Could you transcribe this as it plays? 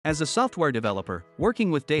As a software developer, working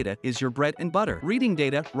with data is your bread and butter. Reading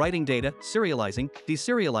data, writing data, serializing,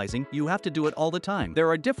 deserializing, you have to do it all the time. There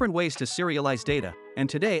are different ways to serialize data, and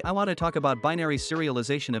today I want to talk about binary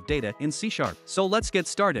serialization of data in C#. So let's get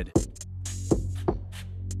started.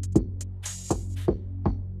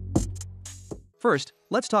 First,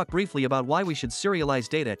 let's talk briefly about why we should serialize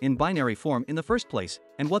data in binary form in the first place,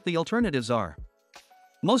 and what the alternatives are.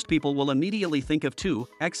 Most people will immediately think of two,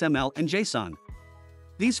 XML and JSON.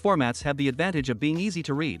 These formats have the advantage of being easy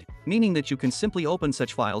to read, meaning that you can simply open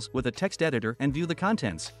such files with a text editor and view the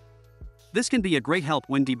contents. This can be a great help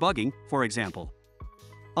when debugging, for example.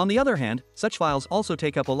 On the other hand, such files also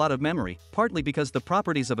take up a lot of memory, partly because the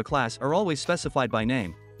properties of a class are always specified by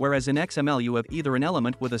name, whereas in XML you have either an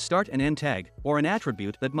element with a start and end tag, or an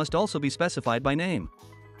attribute that must also be specified by name.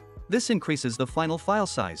 This increases the final file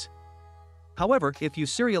size. However, if you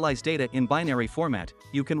serialize data in binary format,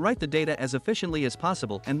 you can write the data as efficiently as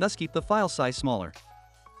possible and thus keep the file size smaller.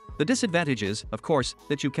 The disadvantage is, of course,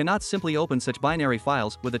 that you cannot simply open such binary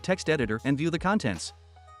files with a text editor and view the contents.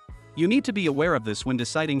 You need to be aware of this when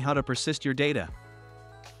deciding how to persist your data.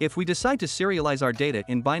 If we decide to serialize our data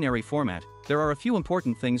in binary format, there are a few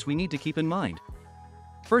important things we need to keep in mind.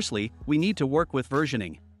 Firstly, we need to work with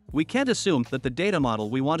versioning. We can't assume that the data model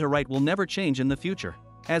we want to write will never change in the future.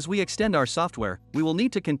 As we extend our software, we will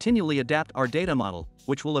need to continually adapt our data model,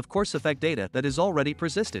 which will of course affect data that is already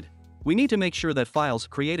persisted. We need to make sure that files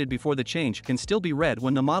created before the change can still be read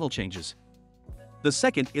when the model changes. The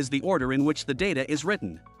second is the order in which the data is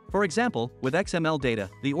written. For example, with XML data,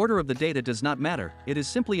 the order of the data does not matter, it is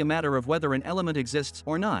simply a matter of whether an element exists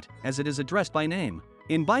or not, as it is addressed by name.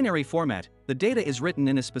 In binary format, the data is written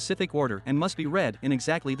in a specific order and must be read in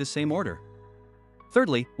exactly the same order.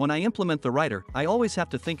 Thirdly, when I implement the writer, I always have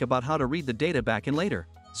to think about how to read the data back in later.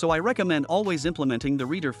 So I recommend always implementing the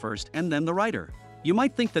reader first and then the writer. You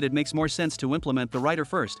might think that it makes more sense to implement the writer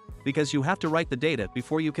first, because you have to write the data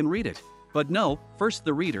before you can read it. But no, first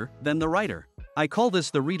the reader, then the writer. I call this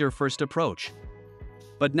the reader first approach.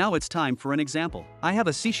 But now it's time for an example. I have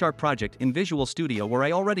a C# project in Visual Studio where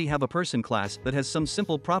I already have a person class that has some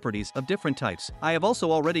simple properties of different types. I have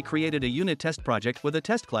also already created a unit test project with a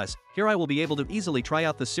test class. Here I will be able to easily try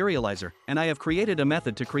out the serializer, and I have created a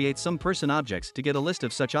method to create some person objects to get a list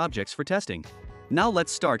of such objects for testing. Now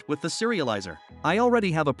let's start with the serializer. I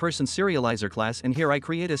already have a person serializer class, and here I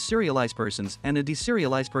create a serialize persons and a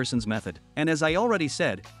deserialize persons method. And as I already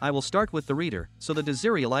said, I will start with the reader, so the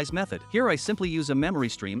deserialize method. Here I simply use a memory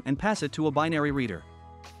stream and pass it to a binary reader.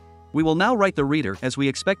 We will now write the reader as we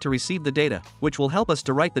expect to receive the data, which will help us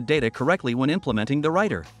to write the data correctly when implementing the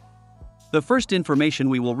writer. The first information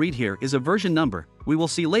we will read here is a version number. We will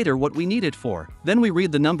see later what we need it for. Then we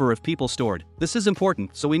read the number of people stored. This is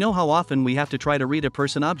important so we know how often we have to try to read a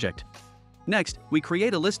person object. Next, we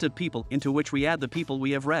create a list of people into which we add the people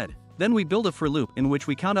we have read. Then we build a for loop in which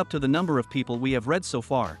we count up to the number of people we have read so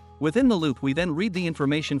far. Within the loop we then read the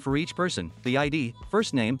information for each person, the ID,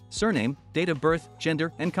 first name, surname, date of birth,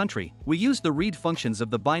 gender, and country. We use the read functions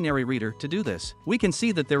of the binary reader to do this. We can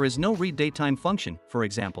see that there is no read datetime function, for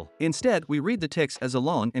example. Instead, we read the ticks as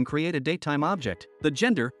alone and create a datetime object. The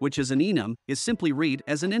gender, which is an enum, is simply read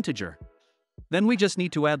as an integer. Then we just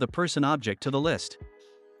need to add the person object to the list.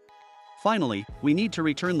 Finally, we need to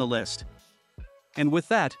return the list. And with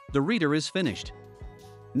that, the reader is finished.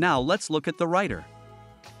 Now let's look at the writer.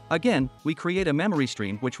 Again, we create a memory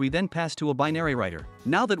stream which we then pass to a binary writer.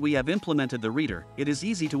 Now that we have implemented the reader, it is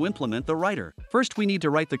easy to implement the writer. First we need to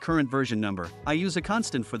write the current version number. I use a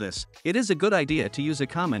constant for this. It is a good idea to use a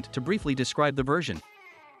comment to briefly describe the version.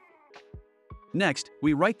 Next,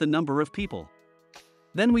 we write the number of people.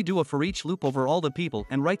 Then we do a for each loop over all the people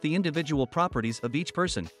and write the individual properties of each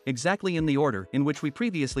person, exactly in the order in which we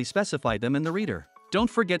previously specified them in the reader. Don't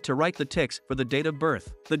forget to write the ticks for the date of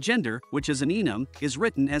birth. The gender, which is an enum, is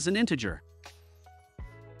written as an integer.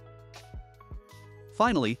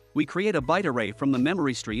 Finally, we create a byte array from the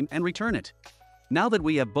memory stream and return it. Now that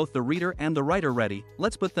we have both the reader and the writer ready,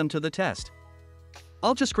 let's put them to the test.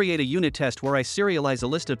 I'll just create a unit test where I serialize a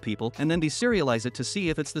list of people and then deserialize it to see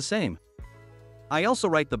if it's the same. I also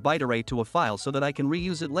write the byte array to a file so that I can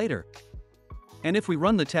reuse it later. And if we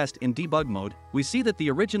run the test in debug mode, we see that the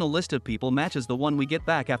original list of people matches the one we get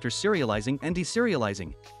back after serializing and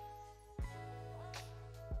deserializing.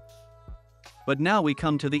 But now we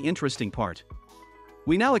come to the interesting part.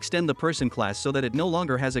 We now extend the person class so that it no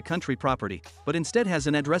longer has a country property, but instead has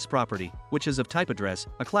an address property, which is of type address,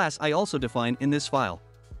 a class I also define in this file.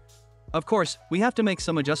 Of course, we have to make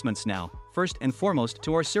some adjustments now, first and foremost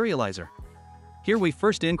to our serializer. Here we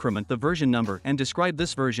first increment the version number and describe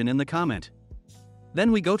this version in the comment.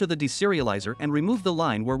 Then we go to the deserializer and remove the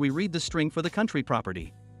line where we read the string for the country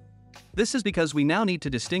property. This is because we now need to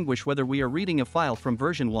distinguish whether we are reading a file from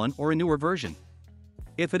version 1 or a newer version.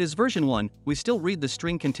 If it is version 1, we still read the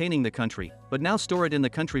string containing the country, but now store it in the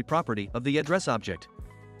country property of the address object.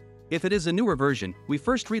 If it is a newer version, we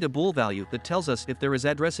first read a bool value that tells us if there is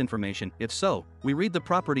address information. If so, we read the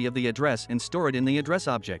property of the address and store it in the address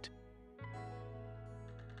object.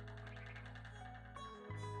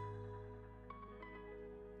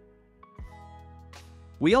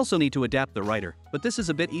 We also need to adapt the writer, but this is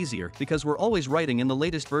a bit easier because we're always writing in the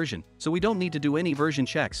latest version, so we don't need to do any version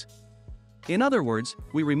checks. In other words,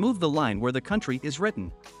 we remove the line where the country is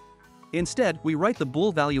written. Instead, we write the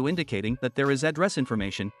bool value indicating that there is address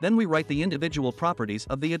information, then we write the individual properties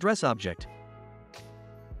of the address object.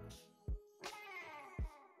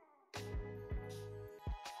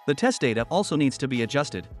 The test data also needs to be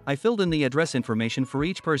adjusted. I filled in the address information for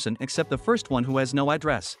each person except the first one who has no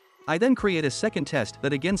address. I then create a second test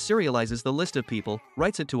that again serializes the list of people,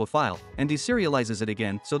 writes it to a file, and deserializes it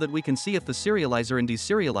again so that we can see if the serializer and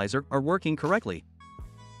deserializer are working correctly.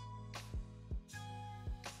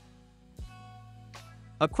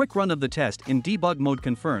 A quick run of the test in debug mode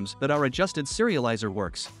confirms that our adjusted serializer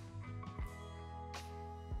works.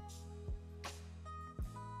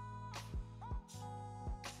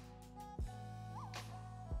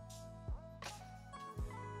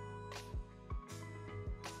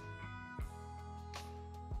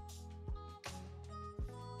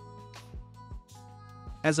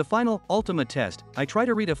 As a final, ultimate test, I try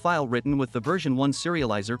to read a file written with the version 1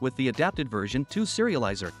 serializer with the adapted version 2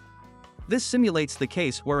 serializer. This simulates the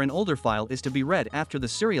case where an older file is to be read after the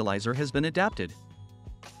serializer has been adapted.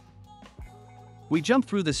 We jump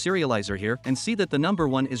through the serializer here and see that the number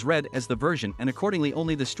 1 is read as the version and accordingly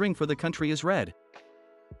only the string for the country is read.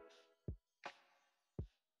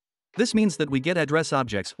 This means that we get address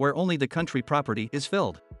objects where only the country property is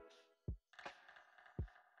filled.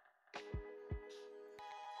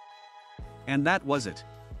 And that was it.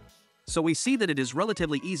 So we see that it is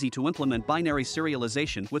relatively easy to implement binary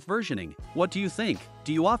serialization with versioning. What do you think?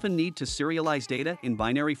 Do you often need to serialize data in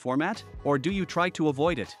binary format? Or do you try to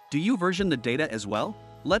avoid it? Do you version the data as well?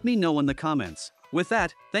 Let me know in the comments. With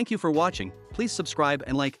that, thank you for watching. Please subscribe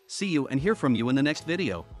and like. See you and hear from you in the next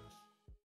video.